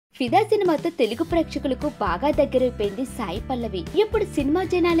ఫిదా సినిమాతో తెలుగు ప్రేక్షకులకు బాగా దగ్గరైపోయింది సాయి పల్లవి. ఇప్పుడు సినిమా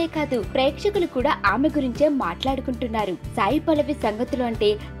జనాలే కాదు, ప్రేక్షకులు కూడా ఆమె గురించే మాట్లాడుకుంటున్నారు. సాయి పల్లవి సంగతులు అంటే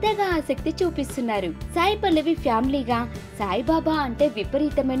తెగ ఆసక్తి చూపిస్తున్నారు. సాయి పల్లవి ఫ్యామిలీగా సాయిబాబా అంటే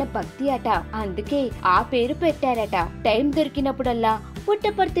విపరీతమైన భక్తి అట. అందుకే ఆ పేరు పెట్టారట. టైం దొరికినప్పుడల్లా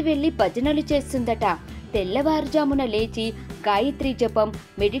పుట్టపర్తి వెళ్లి భజనలు చేస్తుందట. తెల్లవారుజామున లేచి గాయత్రి జపం,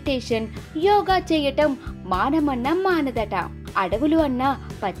 మెడిటేషన్, యోగా చేయటం మానమన్నా మానదట. అడవులు అన్నా,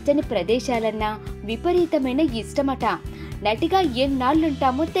 పచ్చని ప్రదేశాలన్నా విపరీతమైన ఇష్టమట. నటిగా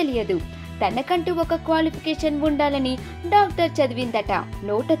ఎన్నాళ్ళుంటామో తెలియదు. తనకంటూ ఒక క్వాలిఫికేషన్ ఉండాలని డాక్టర్ చదివిందట.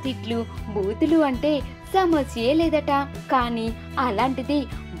 నోట తిట్లు, బూతులు అంటే సమస్యే లేదట. కానీ అలాంటిది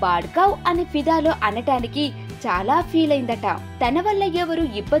బాడ్కావ్ అని ఫిదాలో అనటానికి చాలా ఫీల్ అయిందట. తన వల్ల ఎవరు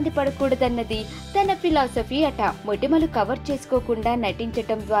ఇబ్బంది పడకూడదన్నది తన ఫిలాసఫీ అట. మొటిమలు కవర్ చేసుకోకుండా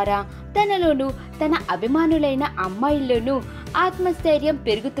నటించటం ద్వారా తనలోనూ తన అభిమానులైన అమ్మాయిల్లోనూ ఆత్మస్థైర్యం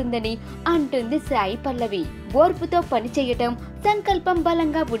పెరుగుతుందని అంటుంది సాయి పల్లవి. ఓర్పుతో పనిచేయటం, సంకల్పం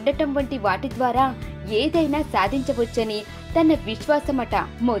బలంగా ఉండటం వంటి వాటి ద్వారా ఏదైనా సాధించవచ్చని తన విశ్వాసమట.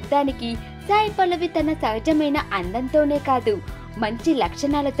 మొత్తానికి సాయి పల్లవి తన సహజమైన అందంతోనే కాదు, మంచి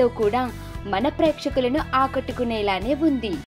లక్షణాలతో కూడా మన ప్రేక్షకులను ఆకట్టుకునేలానే ఉంది.